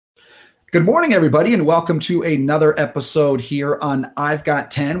Good morning, everybody, and welcome to another episode here on I've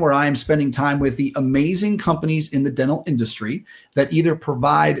Got 10, where I am spending time with the amazing companies in the dental industry that either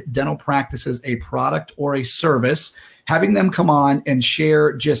provide dental practices a product or a service, having them come on and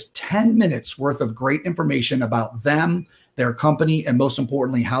share just 10 minutes worth of great information about them, their company, and most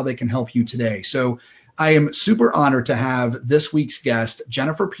importantly, how they can help you today. So I am super honored to have this week's guest,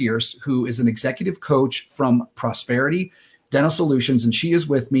 Jennifer Pierce, who is an executive coach from Prosperity Dental Solutions, and she is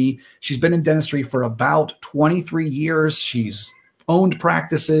with me. She's been in dentistry for about 23 years. She's owned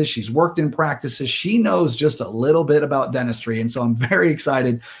practices. She's worked in practices. She knows just a little bit about dentistry. And so I'm very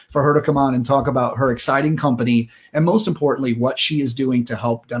excited for her to come on and talk about her exciting company and most importantly, what she is doing to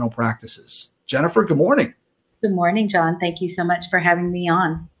help dental practices. Jennifer, good morning. Good morning, John. Thank you so much for having me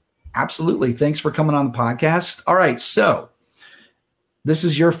on. Absolutely. Thanks for coming on the podcast. All right. So this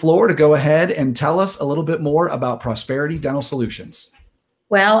is your floor to go ahead and tell us a little bit more about Prosperity Dental Solutions.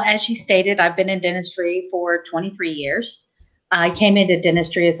 Well, as you stated, I've been in dentistry for 23 years. I came into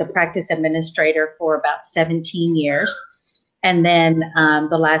dentistry as a practice administrator for about 17 years. And then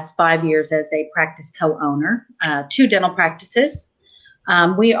the last 5 years as a practice co-owner, 2 dental practices.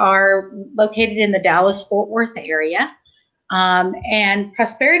 We are located in the Dallas-Fort Worth area. And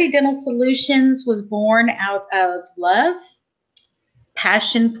Prosperity Dental Solutions was born out of love,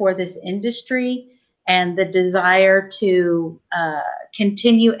 passion for this industry, and the desire to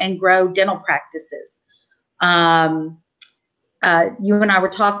continue and grow dental practices. You and I were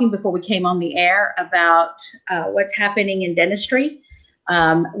talking before we came on the air about what's happening in dentistry,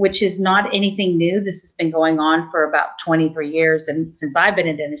 which is not anything new. This has been going on for about 23 years, and since I've been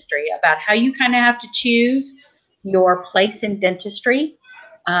in dentistry, about how you kind of have to choose your place in dentistry.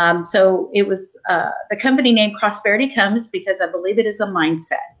 So it was the company name Prosperity comes because I believe it is a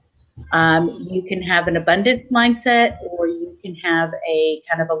mindset. You can have an abundance mindset or you can have a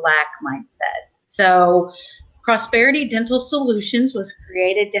kind of a lack mindset. So Prosperity Dental Solutions was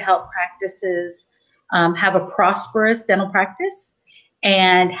created to help practices have a prosperous dental practice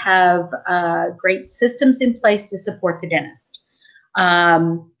and have great systems in place to support the dentist.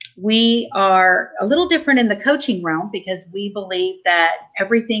 We are a little different in the coaching realm because we believe that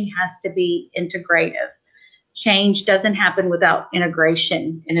everything has to be integrative. Change doesn't happen without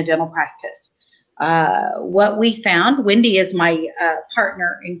integration in a dental practice. What we found, Wendy is my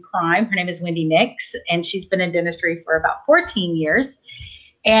partner in crime. Her name is Wendy Nix, and she's been in dentistry for about 14 years.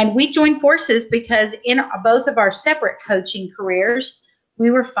 And we joined forces because in both of our separate coaching careers, we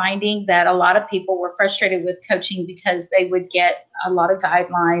were finding that a lot of people were frustrated with coaching because they would get a lot of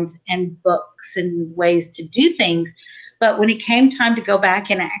guidelines and books and ways to do things. But when it came time to go back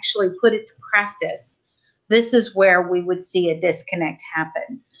and actually put it to practice, this is where we would see a disconnect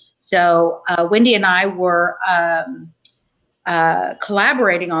happen. So Wendy and I were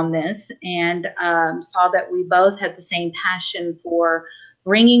collaborating on this and saw that we both had the same passion for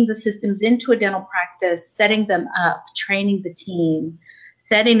bringing the systems into a dental practice, setting them up, training the team,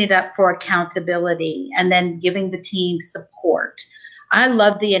 setting it up for accountability, and then giving the team support. I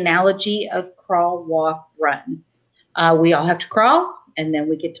love the analogy of crawl, walk, run. We all have to crawl, and then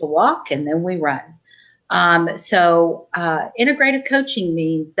we get to walk, and then we run. So integrative coaching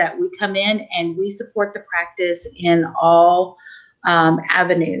means that we come in and we support the practice in all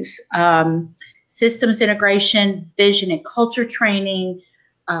avenues. Systems integration, vision and culture training,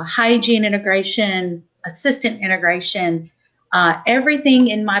 hygiene integration, assistant integration. Everything,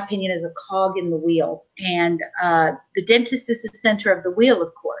 in my opinion, is a cog in the wheel. And the dentist is the center of the wheel,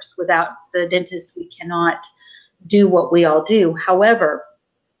 of course. Without the dentist, we cannot do what we all do. However,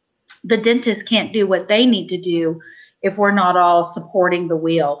 the dentist can't do what they need to do if we're not all supporting the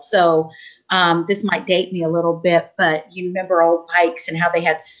wheel. So this might date me a little bit, but you remember old bikes and how they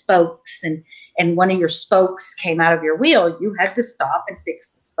had spokes, and one of your spokes came out of your wheel, you had to stop and fix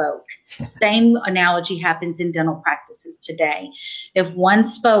the spoke. Same analogy happens in dental practices today. If one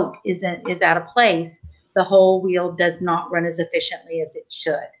spoke is out of place, the whole wheel does not run as efficiently as it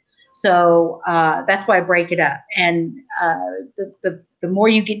should. So that's why I break it up. And the more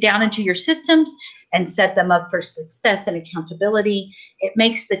you get down into your systems and set them up for success and accountability, it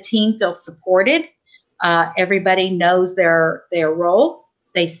makes the team feel supported. Everybody knows their role.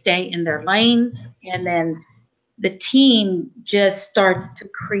 They stay in their lanes, and then the team just starts to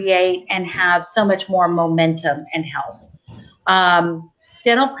create and have so much more momentum and health.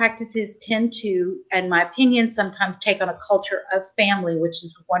 Dental practices tend to, in my opinion, sometimes take on a culture of family, which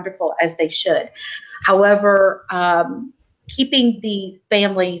is wonderful, as they should. However, keeping the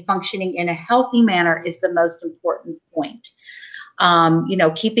family functioning in a healthy manner is the most important point.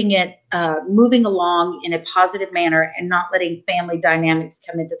 keeping it moving along in a positive manner and not letting family dynamics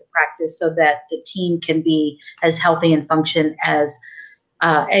come into the practice so that the team can be as healthy and function as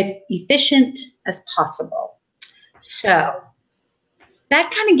efficient as possible. So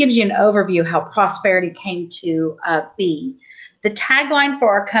that kind of gives you an overview how Prosperity came to be. The tagline for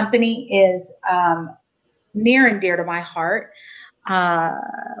our company is near and dear to my heart.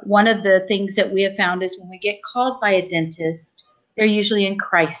 One of the things that we have found is when we get called by a dentist, they're usually in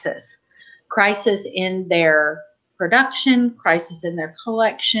crisis in their production, crisis in their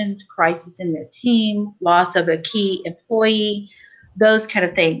collections, crisis in their team, loss of a key employee, those kind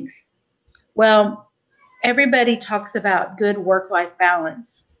of things. Well, everybody talks about good work-life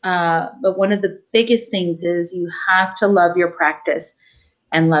balance, but one of the biggest things is you have to love your practice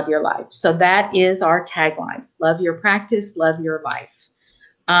and love your life. So that is our tagline: love your practice, love your life.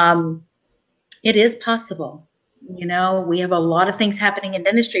 It is possible. We have a lot of things happening in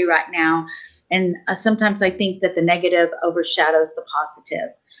dentistry right now, and sometimes I think that the negative overshadows the positive,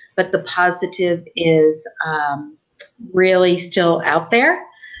 but the positive is really still out there.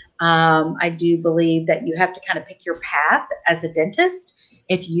 I do believe that you have to kind of pick your path as a dentist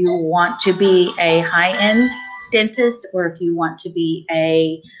if you want to be a high-end dentist, or if you want to be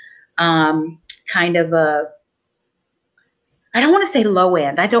a kind of a, I don't want to say low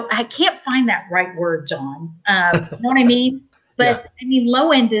end. I can't find that right word, John. You know what I mean? But yeah. I mean,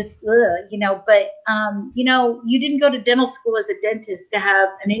 low end is, but you didn't go to dental school as a dentist to have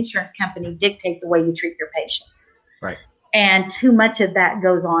an insurance company dictate the way you treat your patients. Right. And too much of that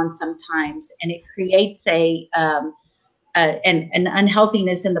goes on sometimes, and it creates an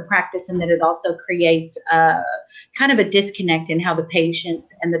unhealthiness in the practice, and then it also creates kind of a disconnect in how the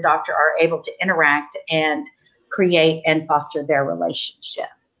patients and the doctor are able to interact and create and foster their relationship.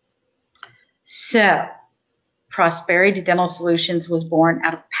 So Prosperity Dental Solutions was born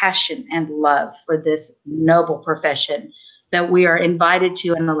out of passion and love for this noble profession that we are invited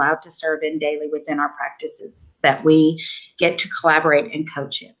to and allowed to serve in daily within our practices that we get to collaborate and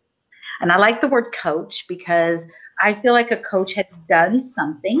coach in. And I like the word coach because I feel like a coach has done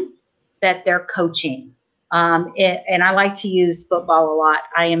something that they're coaching. And I like to use football a lot.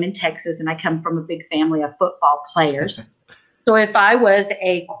 I am in Texas, and I come from a big family of football players. So if I was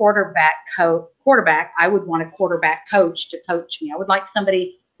a quarterback, I would want a quarterback coach to coach me. I would like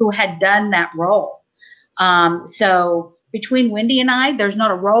somebody who had done that role. So between Wendy and I, there's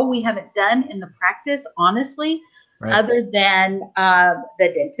not a role we haven't done in the practice, honestly, right, other than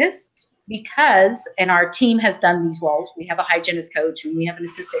the dentist. And our team has done these roles. We have a hygienist coach and we have an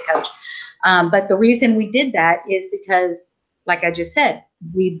assistant coach. But the reason we did that is because, like I just said,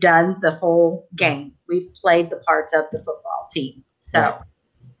 we've done the whole game. We've played the parts of the football team. So right,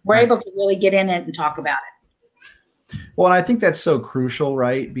 we're able to really get in it and talk about it. Well, and I think that's so crucial,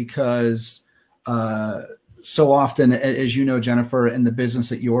 right? Because so often, as you know, Jennifer, in the business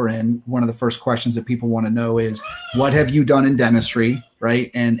that you're in, one of the first questions that people want to know is, what have you done in dentistry,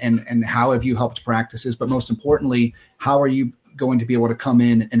 right? And how have you helped practices? But most importantly, how are you going to be able to come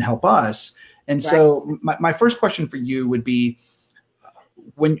in and help us? And right, so my first question for you would be,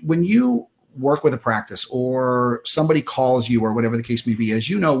 when you work with a practice or somebody calls you or whatever the case may be, as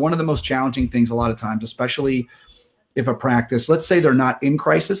you know, one of the most challenging things a lot of times, especially if a practice, let's say they're not in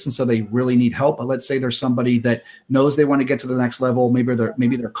crisis and so they really need help, but let's say there's somebody that knows they want to get to the next level,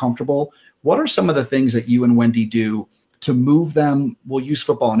 maybe they're comfortable. What are some of the things that you and Wendy do to move them? We'll use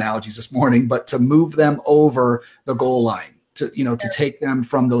football analogies this morning, but to move them over the goal line, to take them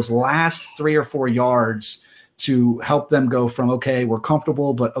from those last 3 or 4 yards to help them go from, okay, we're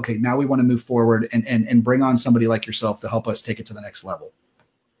comfortable, but okay, now we want to move forward and bring on somebody like yourself to help us take it to the next level.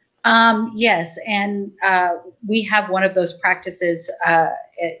 Yes. And we have one of those practices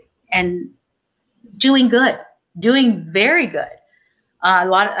and doing very good. A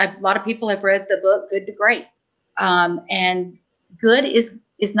lot of people have read the book, Good to Great. And good is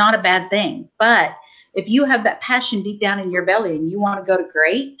not a bad thing. But if you have that passion deep down in your belly and you want to go to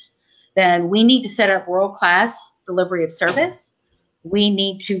great, then we need to set up world-class delivery of service. We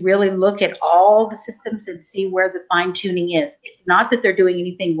need to really look at all the systems and see where the fine-tuning is. It's not that they're doing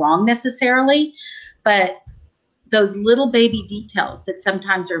anything wrong necessarily, but those little baby details that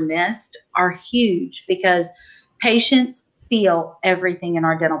sometimes are missed are huge, because patients feel everything in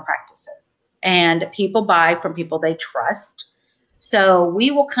our dental practices, and people buy from people they trust. So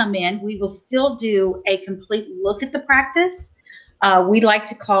we will come in, we will still do a complete look at the practice. We like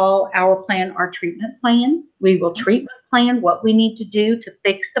to call our plan our treatment plan. We will treatment plan what we need to do to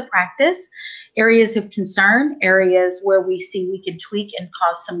fix the practice, areas of concern, areas where we see we can tweak and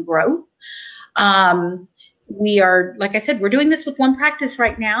cause some growth. we are, like I said, we're doing this with one practice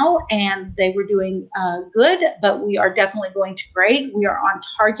right now, and they were doing good, but we are definitely going to great. We are on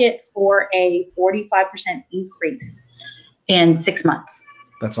target for a 45% increase in 6 months.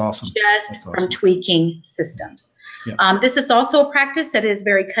 That's awesome. Just from tweaking systems. Yeah. This is also a practice that is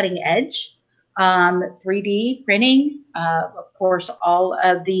very cutting edge. 3D printing, of course, all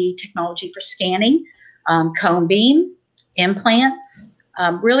of the technology for scanning, cone beam, implants,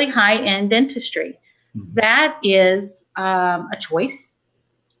 really high-end dentistry. Mm-hmm. That is a choice.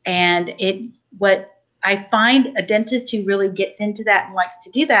 And what I find a dentist who really gets into that and likes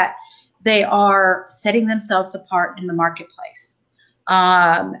to do that, they are setting themselves apart in the marketplace.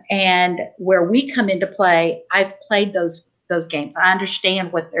 And where we come into play, I've played those games. I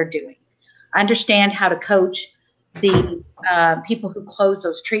understand what they're doing. I understand how to coach the people who close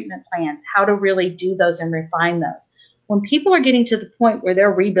those treatment plans, how to really do those and refine those. When people are getting to the point where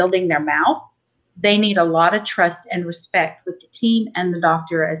they're rebuilding their mouth, they need a lot of trust and respect with the team and the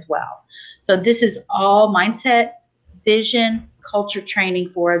doctor as well. So this is all mindset, vision, culture training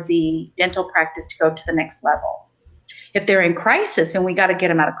for the dental practice to go to the next level. If they're in crisis and we got to get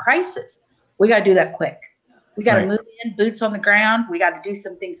them out of crisis, we got to do that quick. We got to move in, boots on the ground. We got to do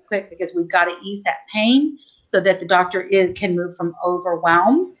some things quick because we've got to ease that pain so that the doctor can move from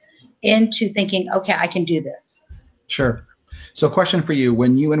overwhelm into thinking, okay, I can do this. Sure. So question for you,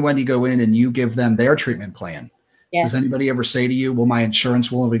 when you and Wendy go in and you give them their treatment plan, yes, does anybody ever say to you, well, my insurance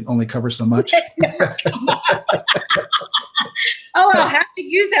will only cover so much? Oh, I'll have to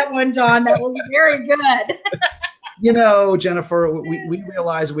use that one, John. That was very good. You know, Jennifer, we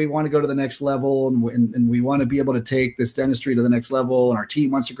realize we want to go to the next level and we want to be able to take this dentistry to the next level, and our team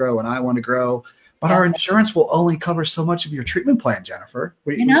wants to grow and I want to grow, but our insurance will only cover so much of your treatment plan, Jennifer.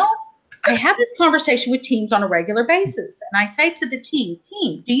 I have this conversation with teams on a regular basis, and I say to the team,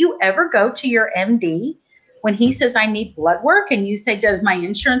 do you ever go to your MD when he says I need blood work and you say, does my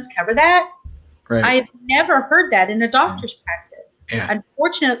insurance cover that? Right. I've never heard that in a doctor's practice. Yeah.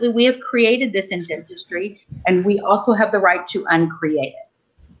 Unfortunately, we have created this in dentistry, and we also have the right to uncreate it.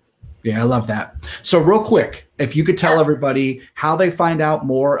 Yeah, I love that. So real quick, if you could tell everybody how they find out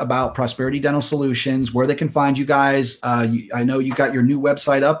more about Prosperity Dental Solutions, where they can find you guys. I know you got your new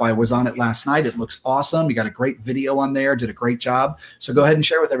website up. I was on it last night. It looks awesome. You got a great video on there, did a great job. So go ahead and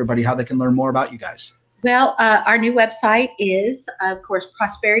share with everybody how they can learn more about you guys. Well, our new website is, of course,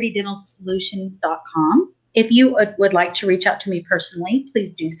 prosperitydentalsolutions.com. If you would like to reach out to me personally,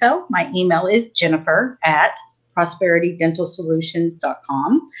 please do so. My email is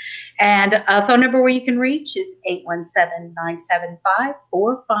jennifer@prosperitydentalsolutions.com. And a phone number where you can reach is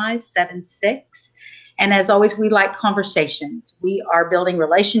 817-975-4576. And as always, we like conversations. We are building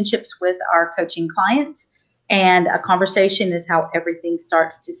relationships with our coaching clients. And a conversation is how everything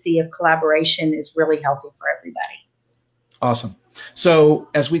starts to see if collaboration is really healthy for everybody. Awesome. So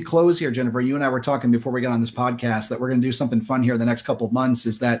as we close here, Jennifer, you and I were talking before we got on this podcast that we're going to do something fun here the next couple of months,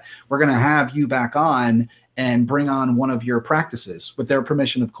 is that we're going to have you back on and bring on one of your practices with their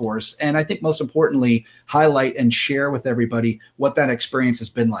permission, of course. And I think most importantly, highlight and share with everybody what that experience has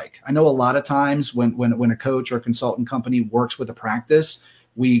been like. I know a lot of times when a coach or a consultant company works with a practice,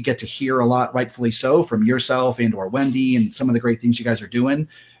 we get to hear a lot, rightfully so, from yourself and or Wendy and some of the great things you guys are doing.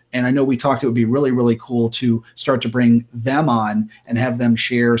 And I know we talked, it would be really, really cool to start to bring them on and have them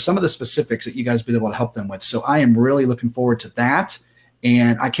share some of the specifics that you guys have been able to help them with. So I am really looking forward to that.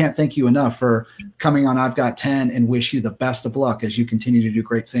 And I can't thank you enough for coming on I've Got 10, and wish you the best of luck as you continue to do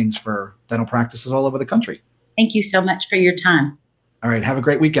great things for dental practices all over the country. Thank you so much for your time. All right. Have a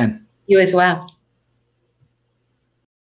great weekend. You as well.